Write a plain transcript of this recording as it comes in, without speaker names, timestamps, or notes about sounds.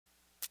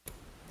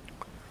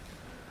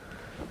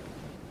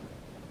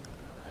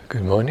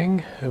Good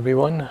morning,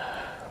 everyone.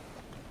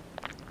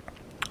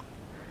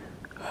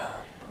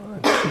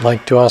 I'd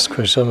like to ask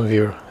for some of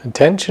your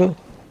attention,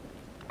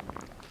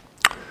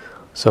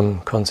 some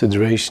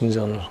considerations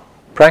on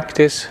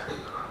practice.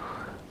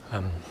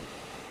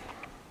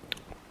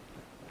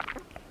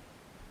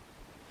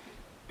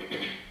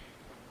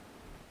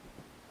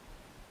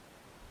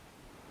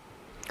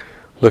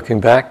 Looking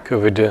back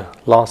over the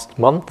last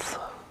month,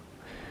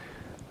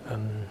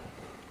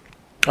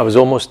 I was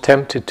almost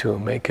tempted to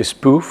make a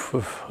spoof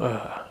of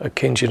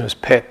Akincano's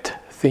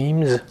pet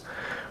themes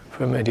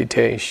for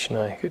meditation.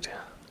 I could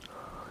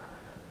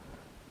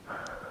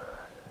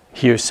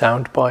hear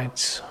sound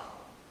bites.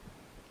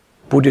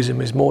 Buddhism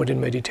is more than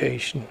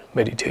meditation.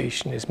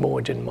 Meditation is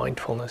more than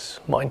mindfulness.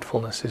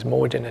 Mindfulness is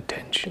more than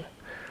attention.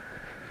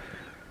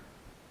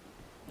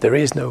 There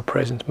is no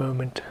present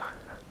moment.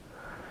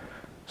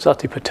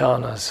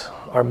 Satipatthanas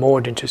are more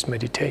than just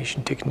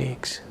meditation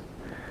techniques.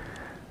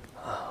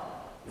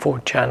 4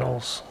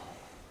 channels: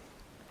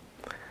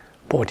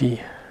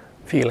 body,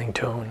 feeling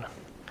tone,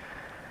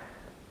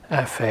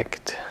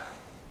 affect,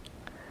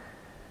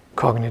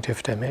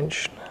 cognitive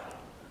dimension.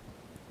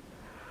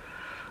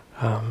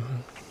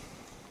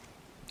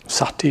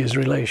 Sati is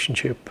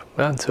relationship,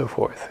 and so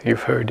forth.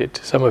 You've heard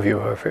it. Some of you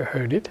have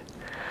heard it.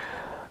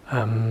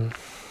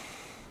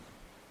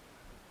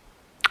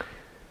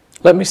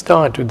 Let me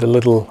start with a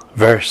little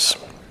verse.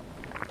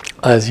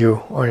 As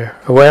you are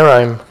aware,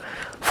 I'm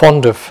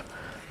fond of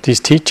these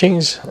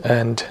teachings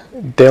and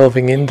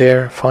delving in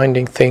there,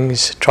 finding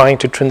things, trying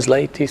to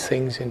translate these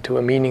things into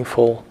a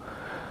meaningful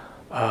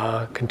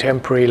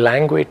contemporary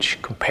language,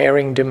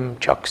 comparing them,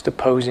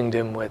 juxtaposing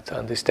them with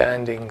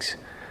understandings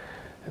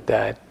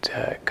that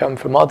come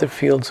from other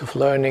fields of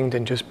learning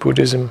than just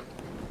Buddhism.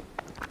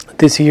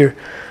 This here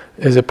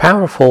is a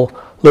powerful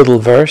little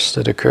verse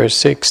that occurs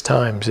 6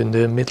 times in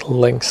the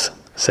middle-length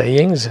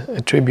sayings,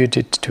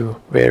 attributed to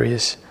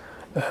various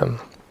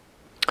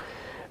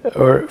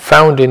or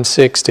found in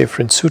 6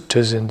 different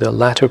suttas in the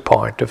latter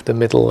part of the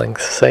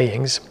middle-length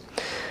sayings.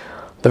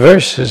 The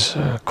verse is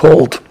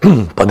called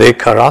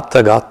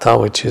Bhaddekaratta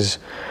Gāthā, which is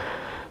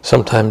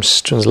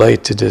sometimes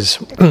translated as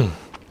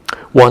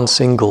one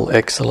single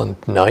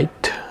excellent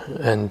night,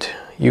 and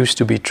used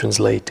to be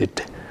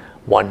translated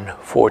one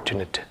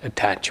fortunate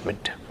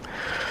attachment.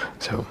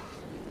 So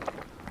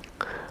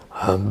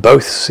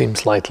both seem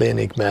slightly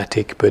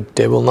enigmatic, but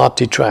they will not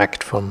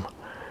detract from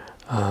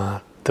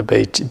the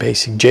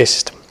basic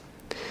gist.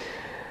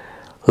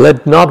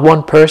 Let not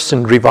one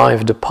person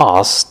revive the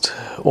past,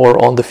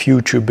 or on the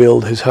future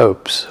build his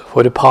hopes,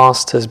 for the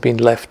past has been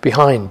left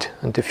behind,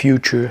 and the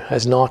future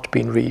has not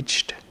been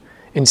reached.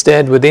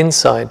 Instead, with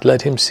insight,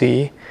 let him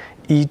see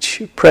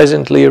each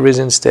presently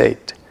arisen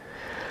state.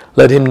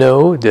 Let him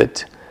know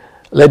that,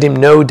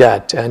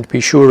 and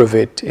be sure of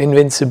it,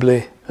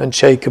 invincibly,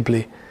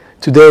 unshakably.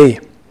 Today,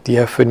 the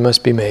effort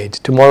must be made.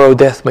 Tomorrow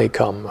death may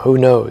come, who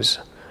knows?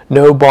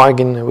 No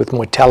bargain with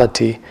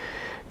mortality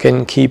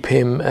can keep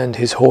him and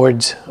his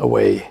hordes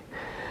away.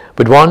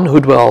 But one who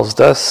dwells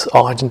thus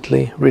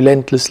ardently,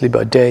 relentlessly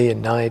by day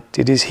and night,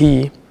 it is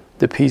he,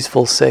 the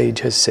peaceful sage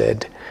has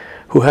said,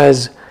 who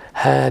has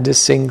had a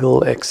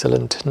single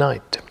excellent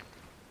night.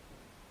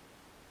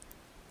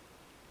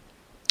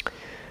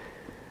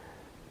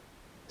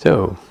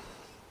 So,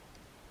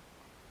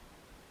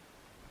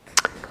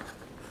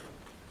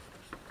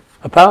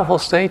 a powerful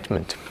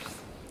statement.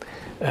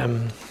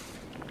 A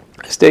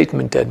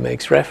statement that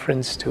makes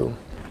reference to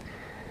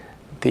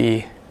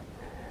the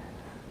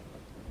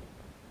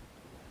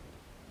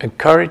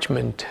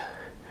encouragement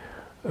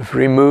of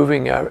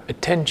removing our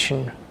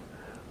attention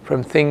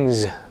from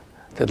things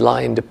that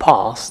lie in the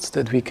past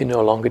that we can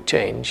no longer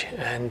change,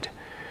 and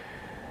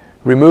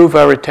remove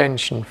our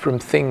attention from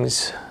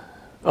things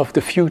of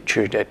the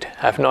future that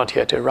have not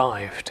yet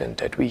arrived and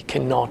that we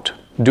cannot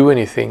do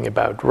anything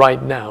about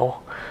right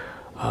now,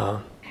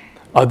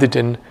 other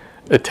than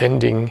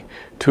attending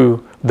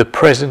to the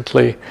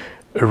presently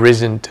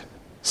arisen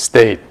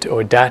state,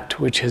 or that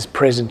which has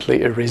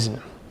presently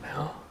arisen.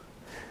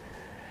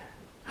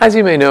 As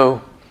you may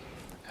know,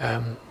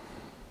 there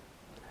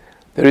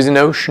is a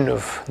notion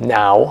of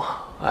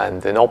now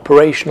and an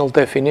operational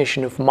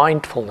definition of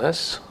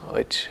mindfulness,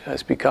 which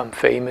has become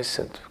famous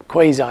and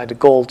quasi the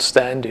gold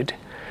standard,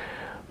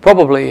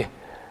 probably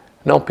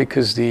not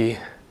because the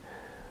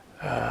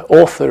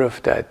author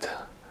of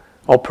that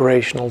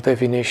operational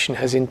definition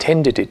has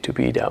intended it to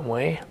be that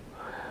way,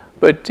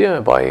 but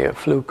by a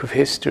fluke of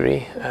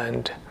history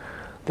and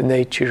the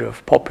nature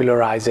of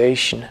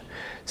popularization.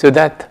 So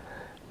that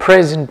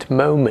present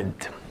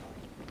moment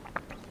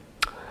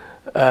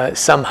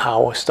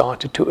somehow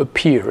started to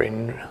appear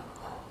in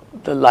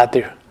the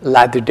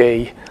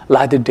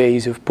latter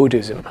days of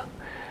Buddhism.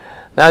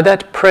 Now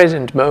that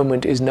present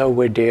moment is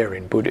nowhere there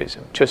in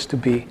Buddhism, just to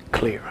be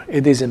clear.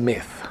 It is a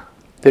myth.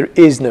 There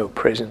is no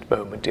present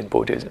moment in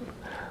Buddhism.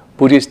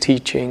 Buddhist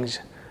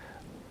teachings,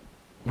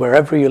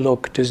 wherever you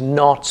look, does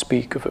not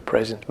speak of a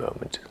present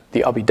moment.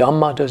 The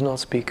Abhidhamma does not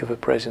speak of a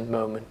present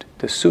moment.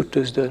 The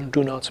suttas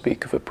do not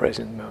speak of a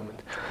present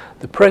moment.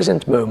 The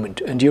present moment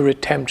and your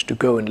attempt to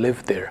go and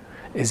live there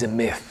is a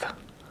myth,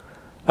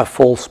 a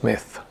false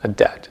myth at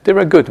that. There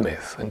are good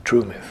myths and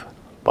true myths,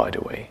 by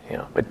the way,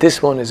 but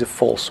this one is a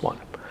false one.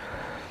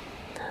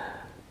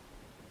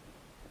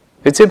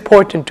 It's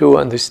important to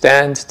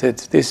understand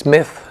that this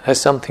myth has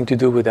something to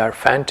do with our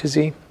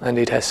fantasy, and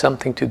it has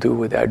something to do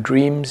with our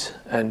dreams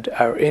and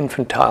our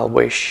infantile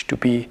wish to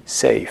be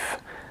safe,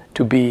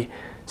 to be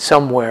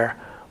somewhere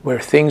where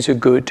things are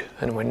good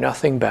and where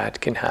nothing bad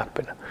can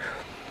happen.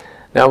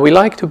 Now, we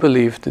like to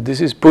believe that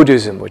this is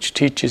Buddhism, which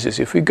teaches us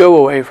if we go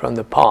away from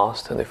the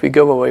past and if we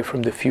go away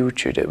from the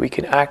future, that we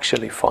can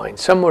actually find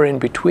somewhere in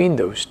between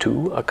those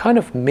two a kind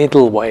of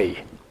middle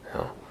way.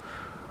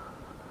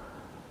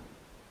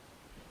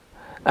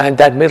 And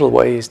that middle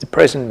way is the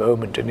present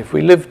moment, and if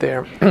we live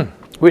there,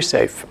 we're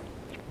safe.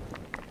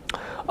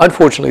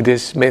 Unfortunately,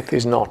 this myth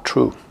is not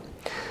true.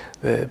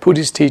 The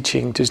Buddhist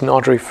teaching does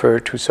not refer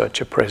to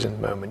such a present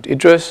moment. It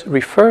does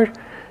refer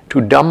to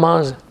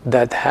dhammas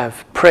that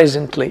have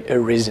presently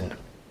arisen.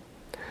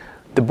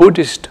 The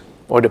Buddhist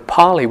or the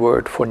Pali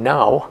word for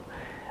now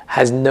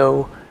has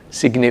no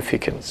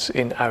significance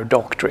in our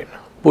doctrine.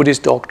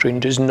 Buddhist doctrine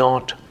does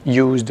not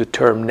use the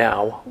term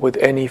now with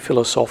any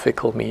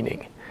philosophical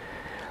meaning.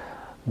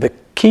 The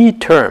key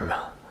term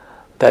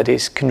that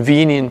is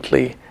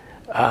conveniently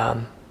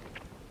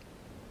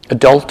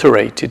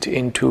adulterated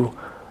into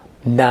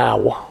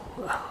now,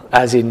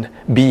 as in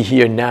be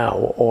here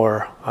now,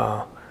 or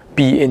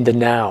be in the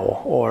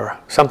now, or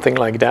something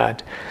like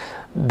that.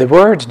 The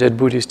word that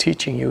Buddhist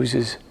teaching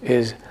uses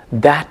is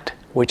that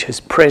which has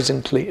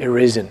presently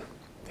arisen.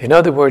 In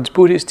other words,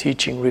 Buddhist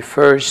teaching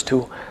refers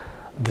to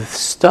the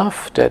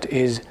stuff that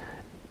is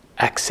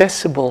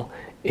accessible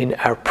in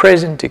our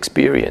present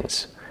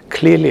experience,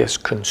 clearly as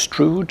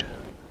construed.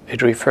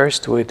 It refers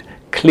to it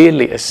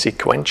clearly as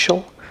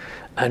sequential,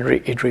 and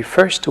it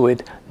refers to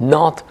it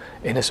not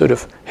in a sort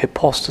of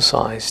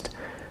hypostasized,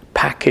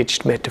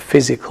 packaged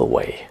metaphysical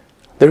way.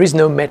 There is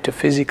no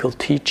metaphysical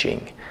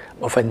teaching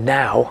of a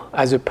now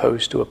as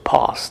opposed to a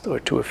past or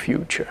to a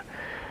future.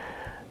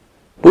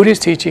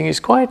 Buddhist teaching is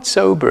quite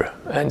sober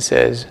and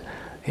says,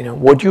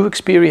 what you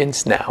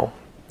experience now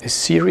is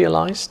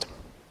serialized.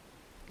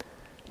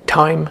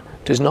 Time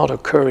does not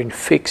occur in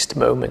fixed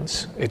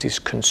moments. It is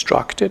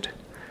constructed,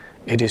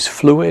 it is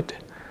fluid,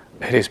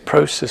 it is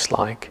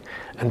process-like,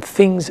 and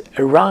things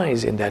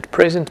arise in that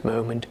present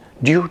moment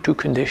due to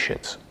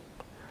conditions.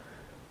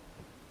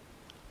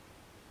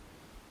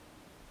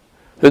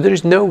 So there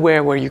is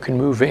nowhere where you can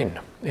move in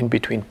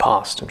between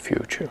past and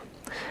future.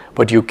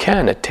 But you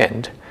can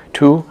attend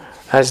to,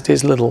 as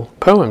this little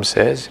poem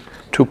says,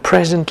 to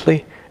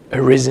presently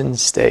arisen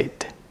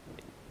state.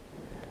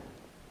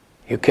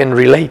 You can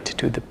relate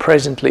to the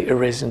presently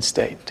arisen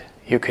state.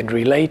 You can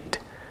relate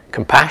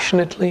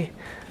compassionately,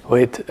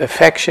 with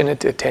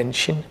affectionate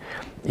attention.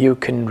 You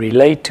can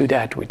relate to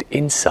that with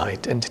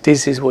insight, and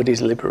this is what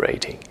is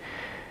liberating.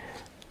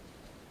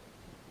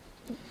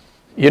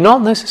 You're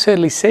not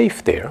necessarily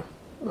safe there,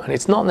 and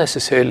it's not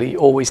necessarily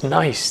always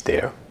nice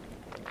there,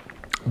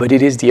 but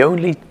it is the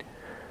only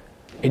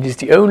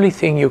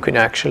thing you can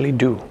actually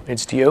do.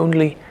 It's the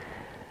only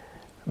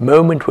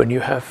moment when you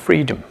have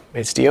freedom.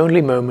 It's the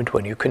only moment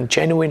when you can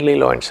genuinely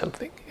learn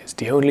something. It's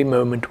the only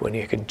moment when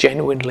you can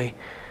genuinely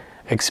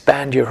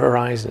expand your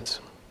horizons.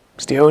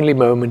 It's the only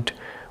moment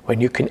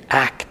when you can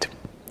act.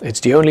 It's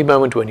the only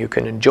moment when you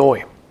can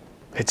enjoy.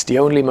 It's the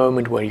only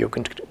moment where you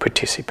can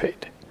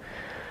participate.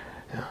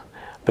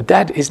 But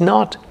that is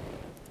not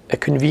a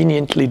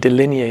conveniently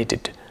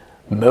delineated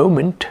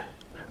moment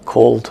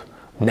called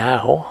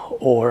now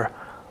or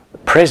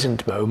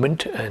present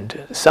moment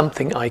and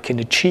something I can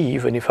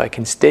achieve, and if I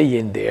can stay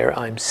in there,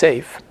 I'm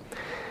safe.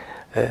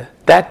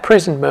 That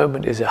present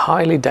moment is a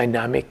highly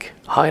dynamic,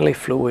 highly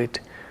fluid,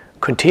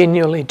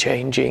 continually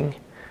changing,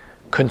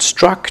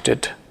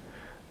 constructed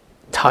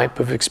type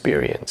of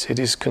experience. It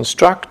is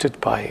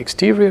constructed by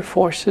exterior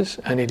forces,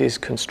 and it is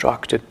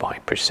constructed by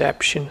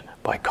perception,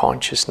 by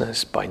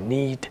consciousness, by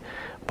need,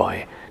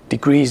 by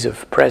degrees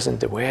of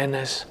present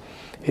awareness.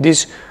 It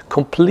is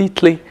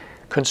completely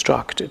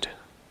constructed.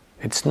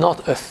 It's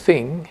not a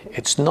thing,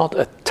 it's not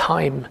a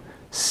time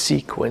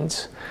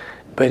sequence,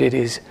 but it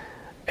is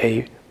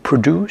a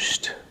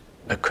produced,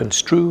 a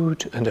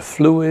construed, and a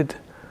fluid,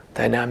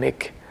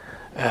 dynamic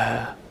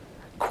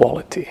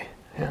quality.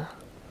 Yeah?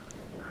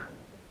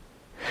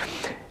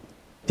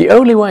 The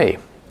only way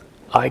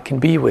I can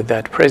be with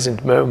that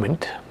present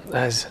moment,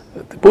 as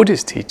the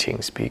Buddhist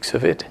teaching speaks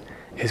of it,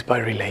 is by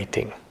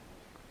relating.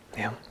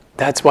 Yeah?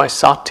 That's why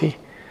Sati,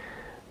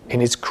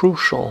 in its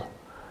crucial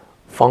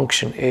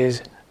function,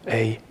 is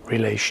a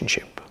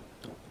relationship.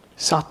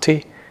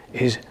 Sati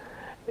is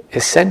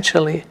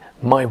essentially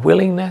my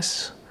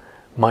willingness,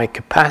 my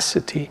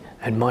capacity,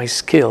 and my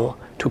skill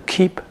to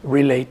keep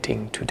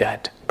relating to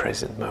that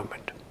present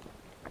moment.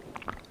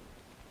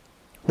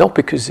 Not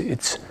because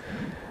it's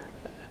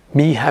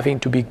me having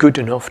to be good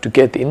enough to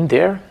get in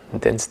there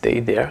and then stay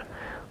there,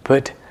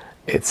 but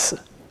it's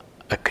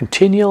a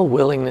continual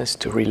willingness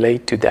to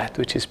relate to that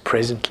which is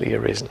presently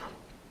arisen.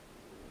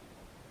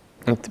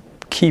 It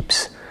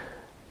keeps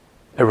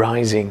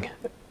arising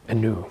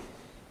anew,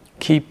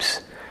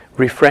 keeps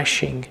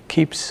refreshing,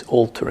 keeps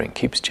altering,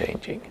 keeps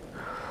changing.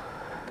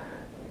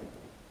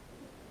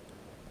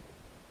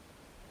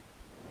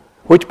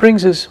 Which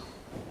brings us,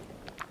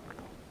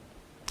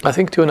 I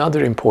think, to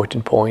another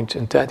important point,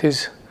 and that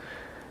is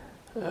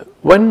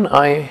when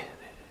I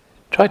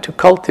try to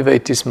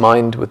cultivate this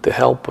mind with the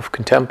help of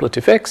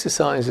contemplative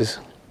exercises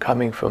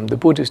coming from the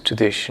Buddhist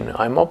tradition,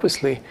 I'm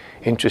obviously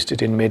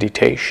interested in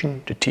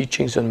meditation, the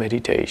teachings on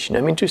meditation.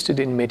 I'm interested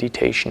in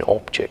meditation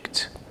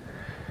objects.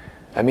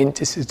 I'm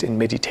interested in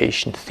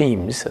meditation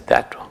themes,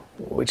 that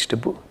which the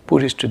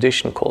Buddhist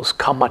tradition calls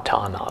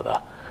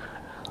kammatthana,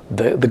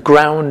 the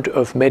ground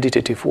of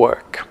meditative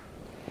work.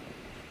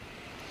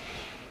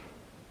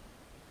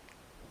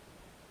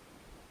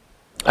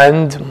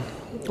 And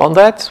on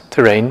that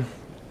terrain,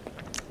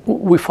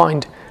 we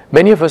find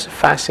many of us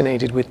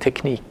fascinated with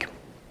technique.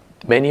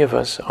 Many of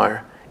us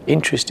are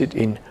interested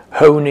in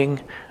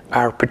honing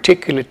our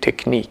particular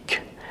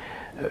technique.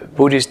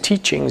 Buddhist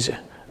teachings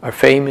are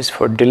famous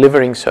for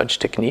delivering such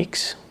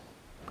techniques.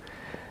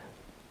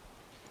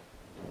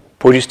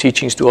 Buddhist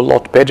teachings do a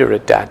lot better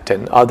at that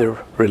than other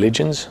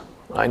religions.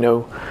 I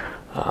know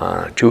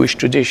Jewish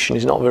tradition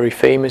is not very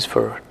famous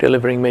for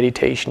delivering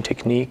meditation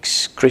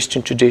techniques.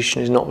 Christian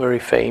tradition is not very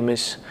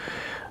famous.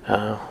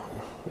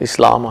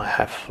 Islam I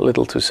have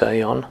little to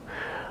say on.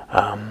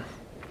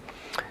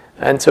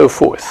 And so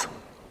forth.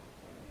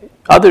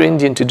 Other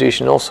Indian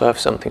traditions also have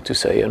something to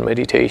say on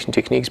meditation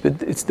techniques,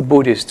 but it's the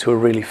Buddhists who are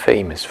really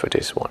famous for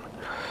this one.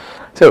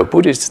 So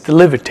Buddhists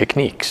deliver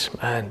techniques,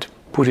 and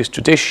Buddhist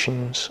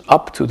traditions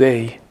up to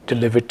today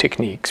deliver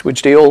techniques,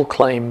 which they all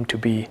claim to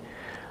be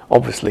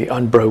obviously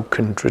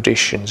unbroken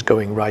traditions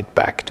going right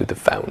back to the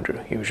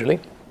founder, usually.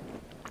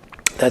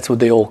 That's what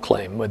they all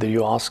claim, whether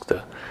you ask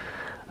the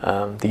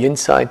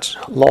Insight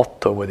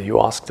lot or whether you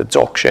ask the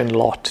Dzogchen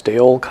lot, they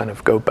all kind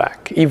of go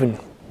back, even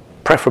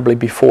preferably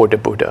before the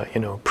Buddha,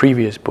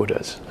 previous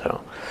Buddhas,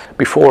 so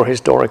before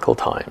historical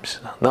times,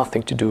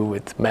 nothing to do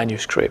with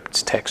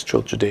manuscripts,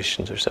 textual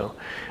traditions or so.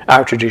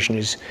 Our tradition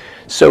is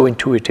so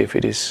intuitive,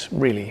 it is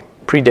really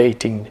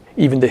predating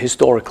even the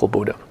historical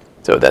Buddha.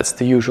 So that's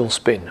the usual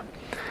spin.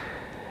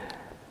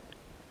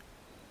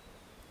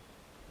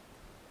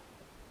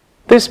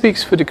 This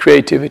speaks for the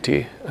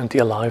creativity and the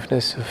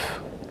aliveness of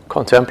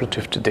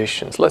contemplative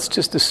traditions. Let's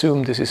just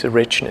assume this is a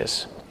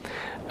richness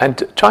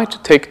and try to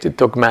take the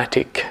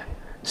dogmatic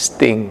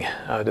sting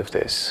out of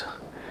this.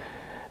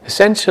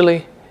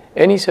 Essentially,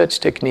 any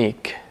such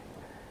technique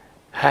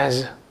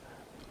has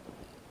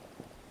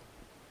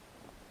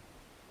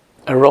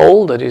a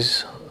role that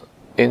is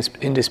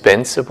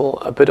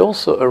indispensable, but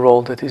also a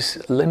role that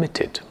is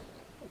limited.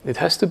 It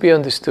has to be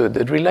understood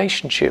that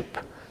relationship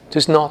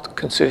does not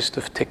consist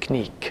of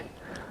technique.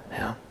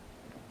 Yeah.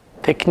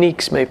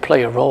 Techniques may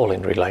play a role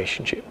in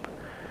relationship.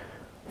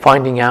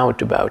 Finding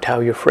out about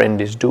how your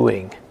friend is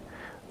doing,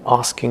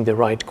 asking the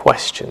right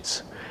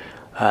questions,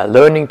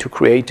 learning to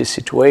create a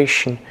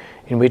situation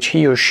in which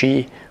he or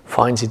she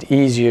finds it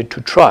easier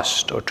to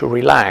trust or to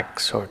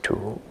relax or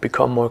to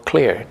become more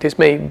clear. This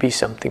may be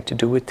something to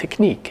do with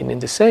technique, and in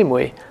the same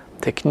way,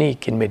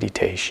 technique in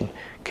meditation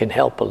can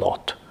help a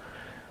lot.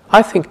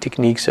 I think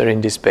techniques are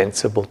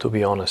indispensable, to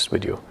be honest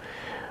with you,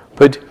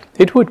 but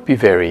it would be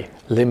very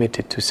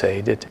limited to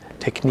say that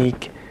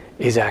technique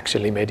is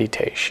actually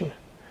meditation.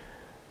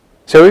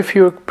 So if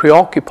you're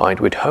preoccupied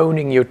with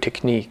honing your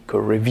technique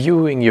or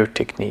reviewing your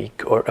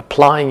technique or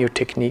applying your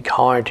technique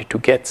hard to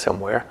get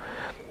somewhere,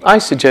 I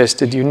suggest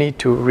that you need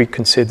to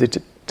reconsider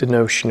the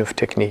notion of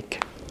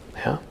technique.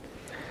 Yeah?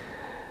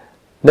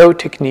 No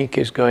technique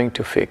is going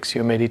to fix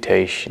your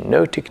meditation.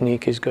 No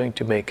technique is going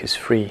to make us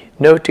free.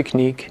 No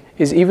technique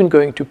is even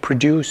going to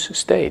produce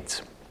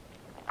states.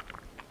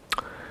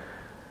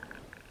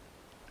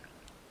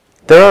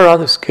 There are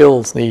other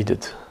skills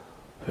needed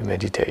for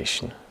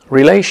meditation.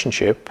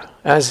 Relationship,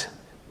 as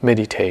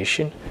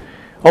meditation,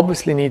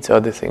 obviously needs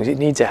other things. It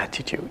needs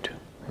attitude.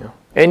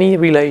 Any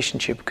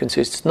relationship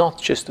consists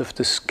not just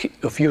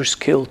of your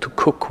skill to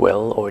cook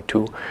well or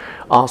to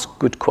ask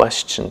good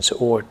questions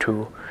or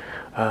to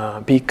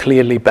be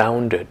clearly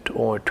bounded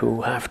or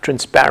to have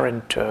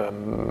transparent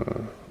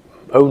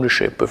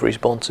ownership of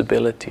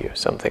responsibility or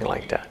something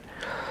like that.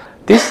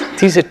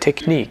 These are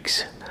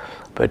techniques,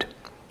 but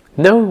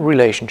no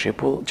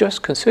relationship will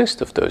just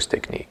consist of those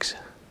techniques.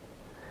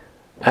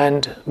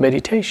 And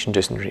meditation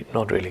does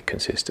not really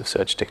consist of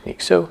such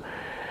techniques. So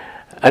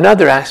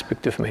another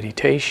aspect of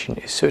meditation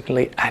is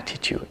certainly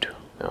attitude.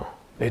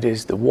 It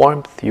is the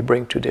warmth you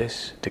bring to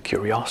this, the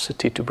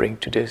curiosity to bring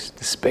to this,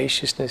 the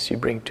spaciousness you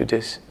bring to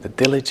this, the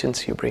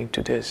diligence you bring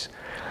to this,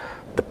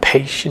 the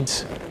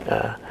patience,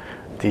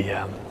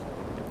 the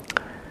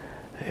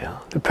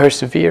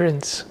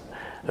perseverance.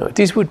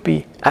 These would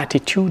be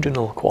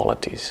attitudinal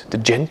qualities, the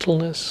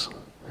gentleness.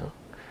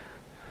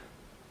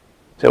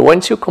 So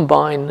once you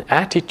combine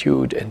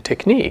attitude and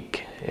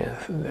technique,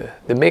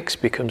 the mix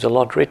becomes a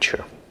lot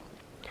richer.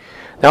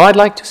 Now I'd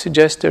like to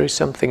suggest there is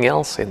something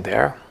else in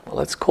there.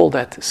 Let's call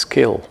that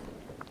skill.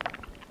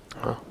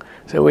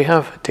 So we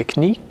have a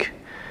technique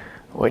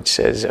which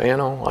says,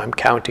 I'm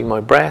counting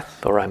my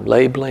breath, or I'm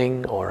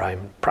labeling, or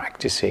I'm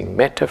practicing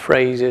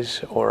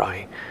metaphrases, or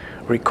I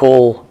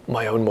recall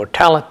my own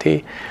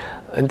mortality.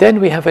 And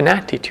then we have an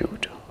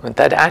attitude, and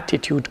that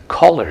attitude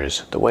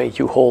colors the way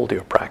you hold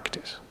your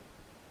practice.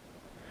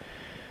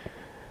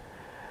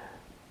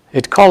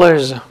 It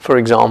colors, for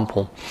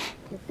example,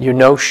 your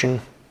notion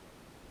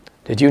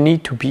that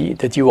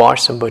you are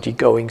somebody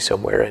going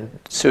somewhere and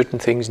certain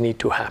things need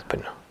to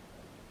happen.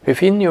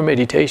 If in your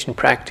meditation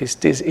practice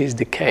this is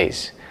the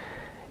case,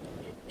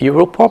 you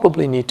will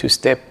probably need to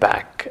step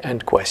back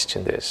and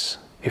question this.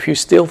 If you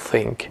still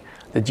think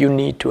that you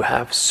need to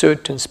have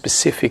certain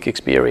specific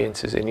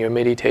experiences in your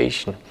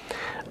meditation,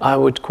 I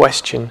would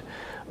question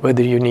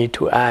whether you need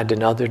to add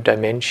another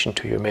dimension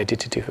to your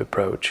meditative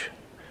approach.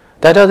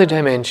 That other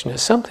dimension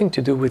has something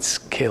to do with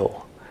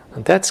skill,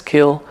 and that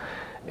skill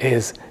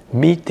is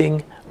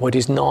meeting what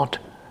is not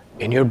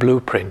in your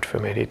blueprint for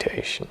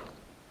meditation.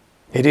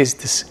 It is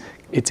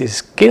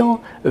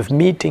skill of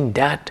meeting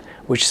that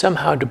which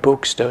somehow the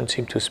books don't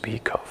seem to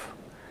speak of.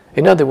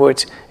 In other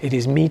words, it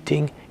is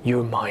meeting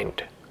your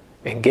mind,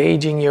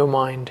 engaging your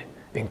mind,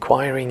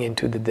 inquiring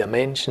into the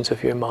dimensions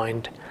of your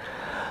mind,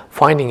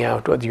 finding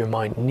out what your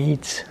mind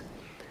needs.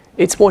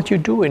 It's what you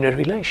do in a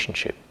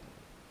relationship.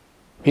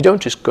 You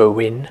don't just go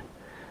in,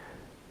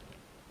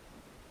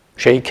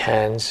 shake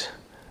hands,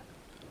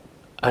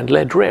 and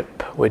let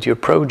rip with your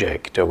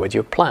project or with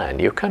your plan.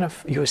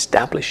 You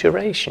establish a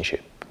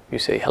relationship. You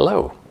say,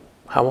 hello,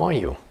 how are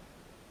you?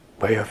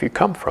 Where have you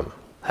come from?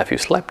 Have you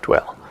slept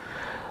well?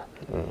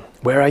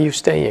 Where are you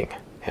staying?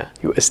 Yeah,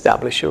 you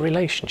establish a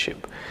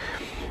relationship.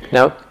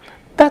 Now,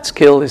 that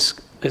skill is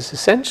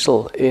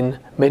essential in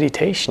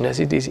meditation as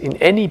it is in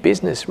any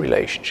business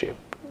relationship,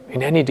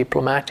 in any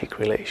diplomatic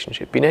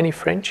relationship, in any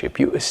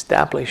friendship. You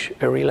establish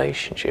a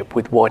relationship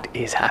with what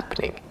is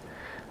happening.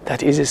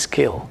 That is a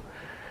skill.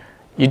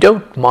 You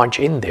don't march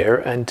in there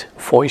and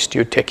foist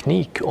your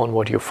technique on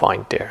what you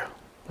find there.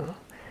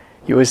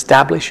 You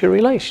establish a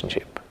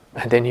relationship,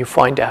 and then you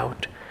find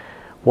out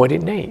what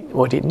it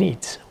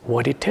needs,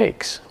 what it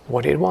takes,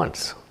 what it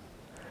wants.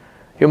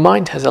 Your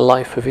mind has a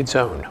life of its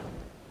own.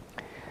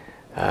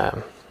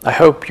 I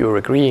hope you're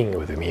agreeing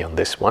with me on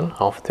this one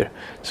after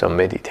some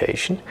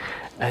meditation.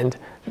 And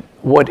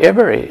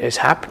whatever is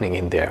happening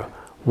in there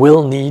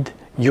will need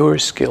your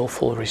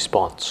skillful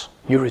response,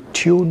 your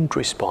attuned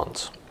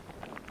response.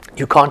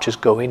 You can't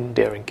just go in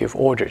there and give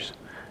orders.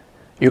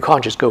 You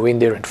can't just go in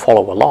there and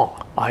follow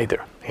along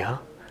either. Yeah?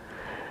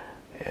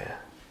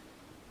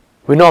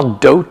 We're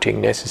not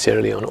doting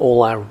necessarily on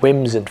all our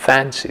whims and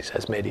fancies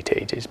as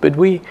meditators, but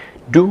we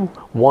do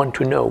want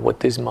to know what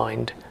this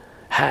mind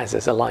has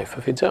as a life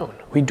of its own.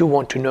 We do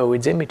want to know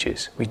its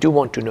images. We do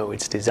want to know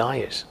its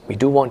desires. We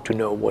do want to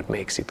know what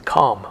makes it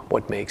calm,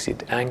 what makes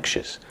it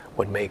anxious,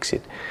 what makes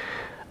it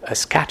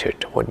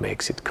scattered, what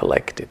makes it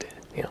collected.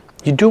 Yeah.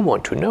 You do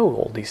want to know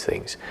all these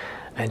things.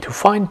 And to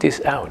find this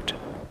out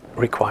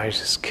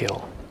requires a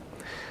skill.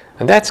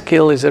 And that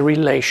skill is a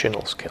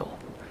relational skill.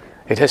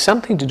 It has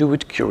something to do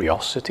with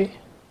curiosity,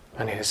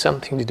 and it has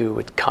something to do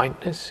with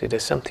kindness, it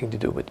has something to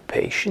do with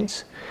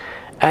patience,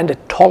 and a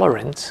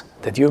tolerance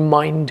that your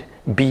mind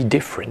be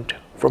different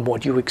from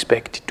what you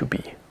expect it to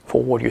be,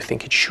 for what you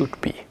think it should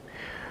be,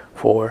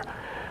 for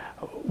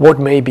what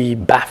may be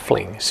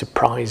baffling,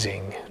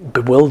 surprising,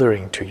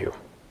 bewildering to you,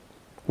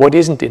 what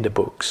isn't in the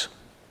books,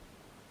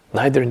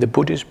 neither in the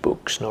Buddhist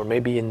books, nor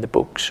maybe in the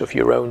books of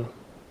your own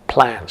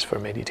plans for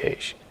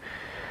meditation.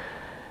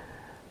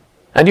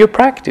 And your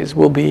practice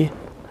will be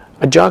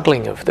a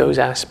juggling of those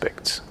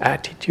aspects: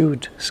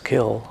 attitude,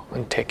 skill,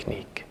 and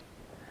technique.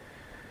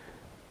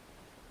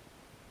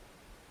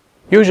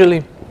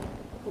 Usually,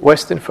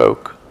 Western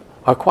folk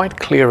are quite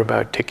clear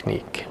about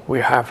technique.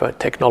 We have a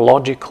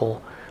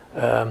technological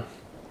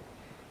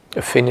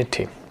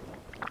affinity.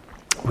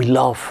 We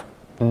love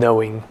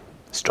knowing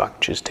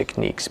structures,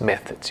 techniques,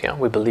 methods. Yeah,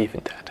 we believe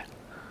in that.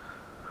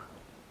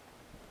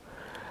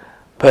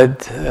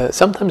 But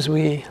sometimes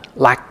we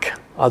lack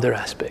other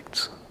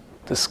aspects.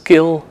 The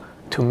skill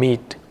to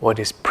meet what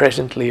is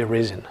presently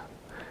arisen,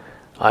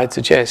 I'd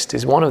suggest,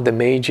 is one of the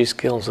major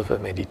skills of a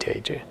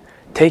meditator.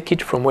 Take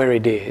it from where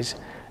it is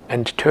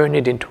and turn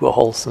it into a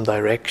wholesome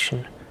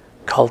direction,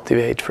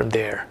 cultivate from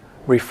there,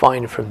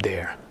 refine from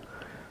there.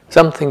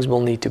 Some things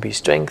will need to be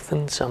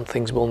strengthened, some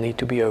things will need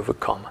to be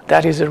overcome.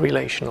 That is a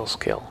relational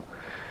skill.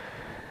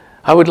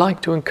 I would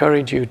like to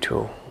encourage you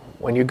to,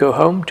 when you go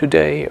home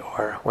today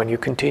or when you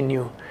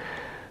continue,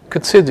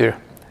 consider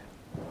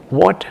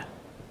what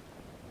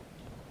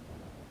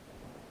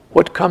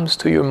comes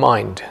to your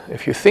mind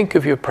if you think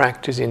of your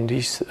practice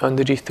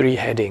under these three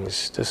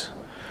headings.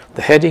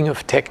 The heading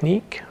of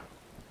technique,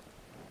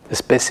 the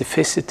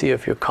specificity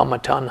of your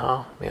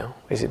kammattanha.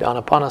 Is it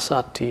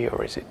anapanasati,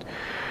 or is it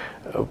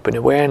open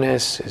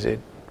awareness? Is it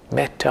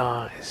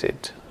metta? Is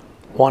it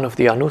one of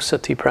the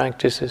anusati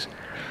practices?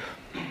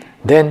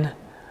 Then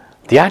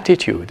the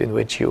attitude in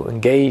which you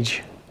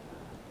engage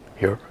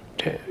your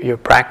your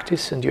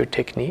practice and your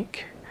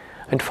technique.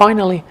 And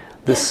finally,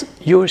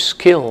 your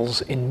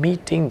skills in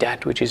meeting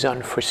that which is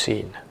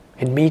unforeseen,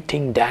 in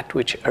meeting that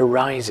which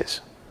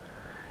arises.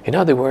 In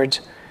other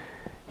words,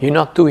 you're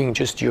not doing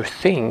just your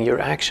thing,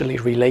 you're actually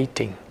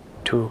relating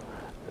to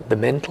the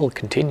mental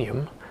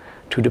continuum,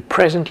 to the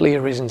presently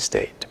arisen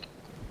state.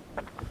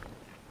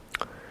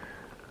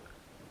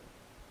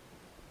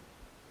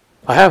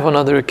 I have on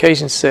other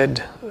occasions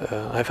said,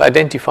 I've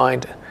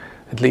identified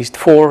at least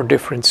 4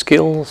 different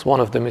skills. One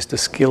of them is the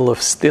skill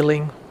of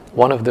stilling.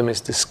 One of them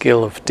is the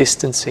skill of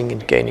distancing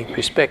and gaining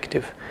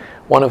perspective.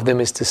 One of them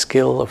is the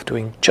skill of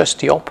doing just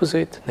the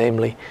opposite,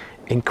 namely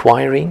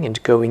inquiring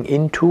and going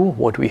into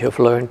what we have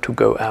learned to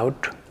go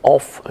out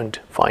of and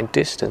find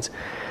distance.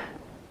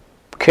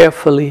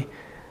 Carefully,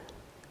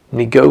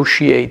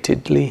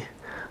 negotiatedly,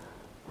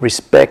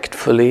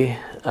 respectfully,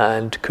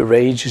 and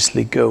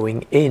courageously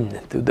going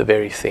in to the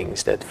very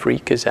things that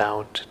freak us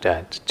out,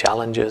 that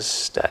challenge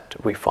us, that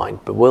we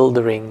find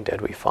bewildering,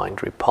 that we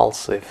find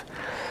repulsive.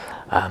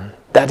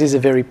 That is a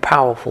very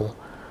powerful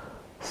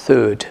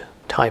third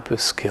type of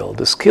skill.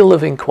 The skill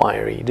of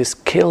inquiry, the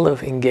skill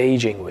of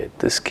engaging with,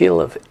 the skill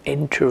of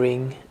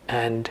entering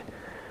and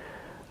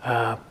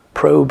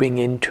probing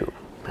into.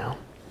 Yeah?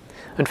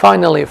 And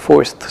finally, a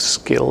 4th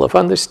skill of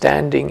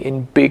understanding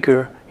in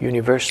bigger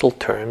universal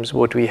terms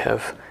what we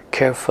have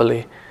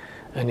carefully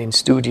and in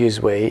studious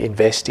way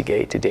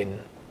investigated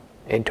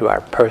into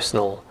our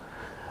personal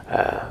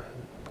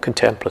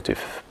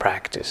contemplative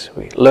practice.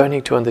 We're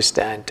learning to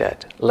understand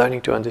that,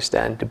 learning to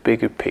understand the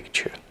bigger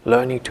picture,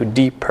 learning to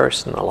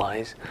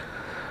depersonalize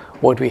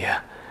what we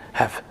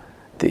have,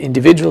 the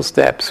individual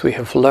steps we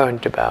have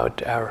learned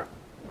about our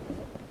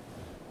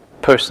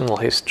personal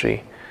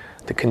history,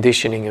 the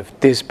conditioning of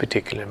this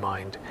particular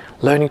mind,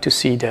 learning to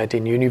see that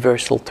in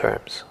universal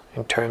terms,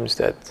 in terms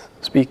that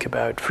speak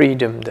about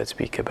freedom, that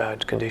speak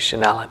about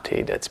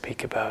conditionality, that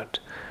speak about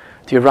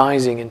the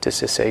arising into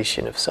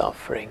cessation of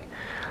suffering,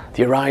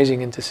 the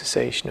arising into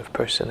cessation of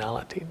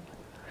personality.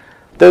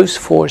 Those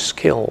 4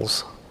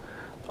 skills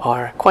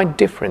are quite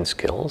different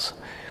skills,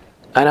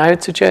 and I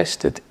would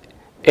suggest that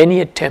any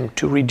attempt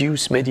to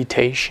reduce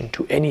meditation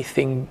to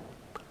anything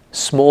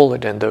smaller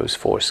than those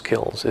 4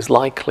 skills is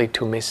likely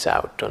to miss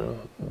out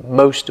on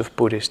most of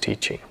Buddhist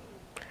teaching.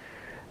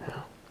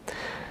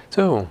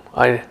 So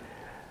I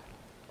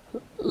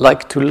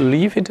like to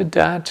leave it at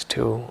that,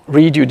 to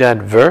read you that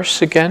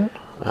verse again.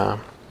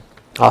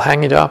 I'll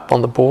hang it up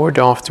on the board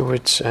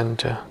afterwards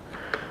and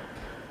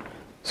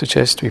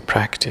suggest we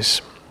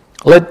practice.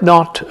 Let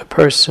not a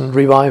person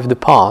revive the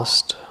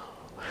past,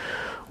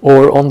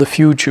 or on the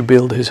future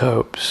build his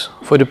hopes,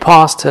 for the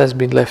past has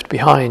been left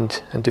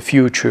behind and the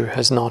future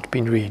has not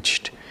been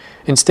reached.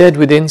 Instead,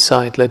 with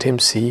insight let him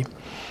see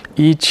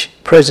each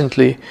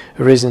presently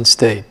arisen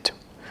state.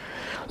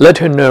 Let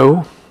her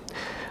know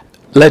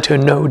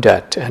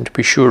that and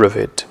be sure of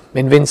it,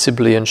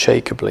 invincibly,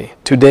 unshakably.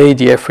 Today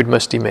the effort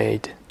must be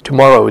made.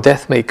 Tomorrow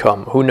death may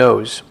come, who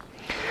knows?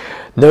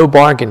 No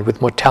bargain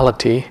with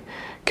mortality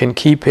can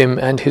keep him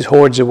and his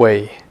hordes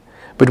away.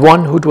 But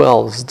one who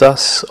dwells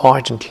thus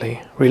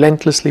ardently,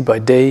 relentlessly by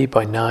day,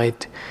 by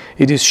night,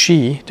 it is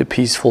she, the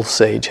peaceful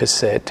sage has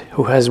said,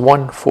 who has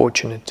one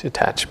fortunate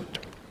attachment.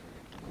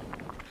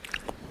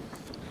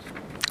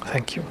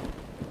 Thank you.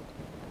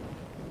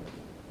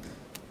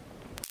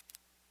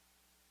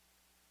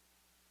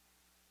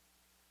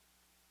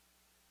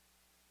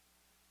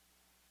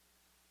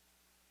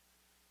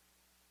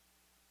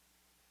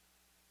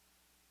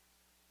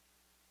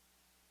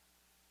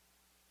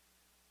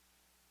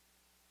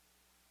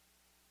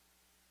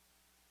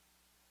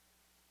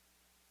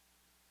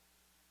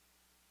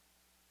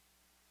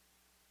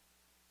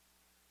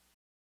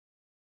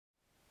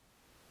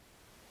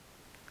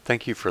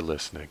 Thank you for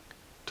listening.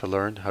 To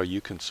learn how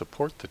you can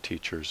support the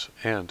teachers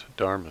and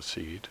Dharma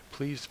Seed,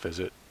 please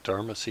visit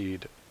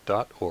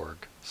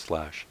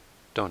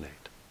dharmaseed.org/donate.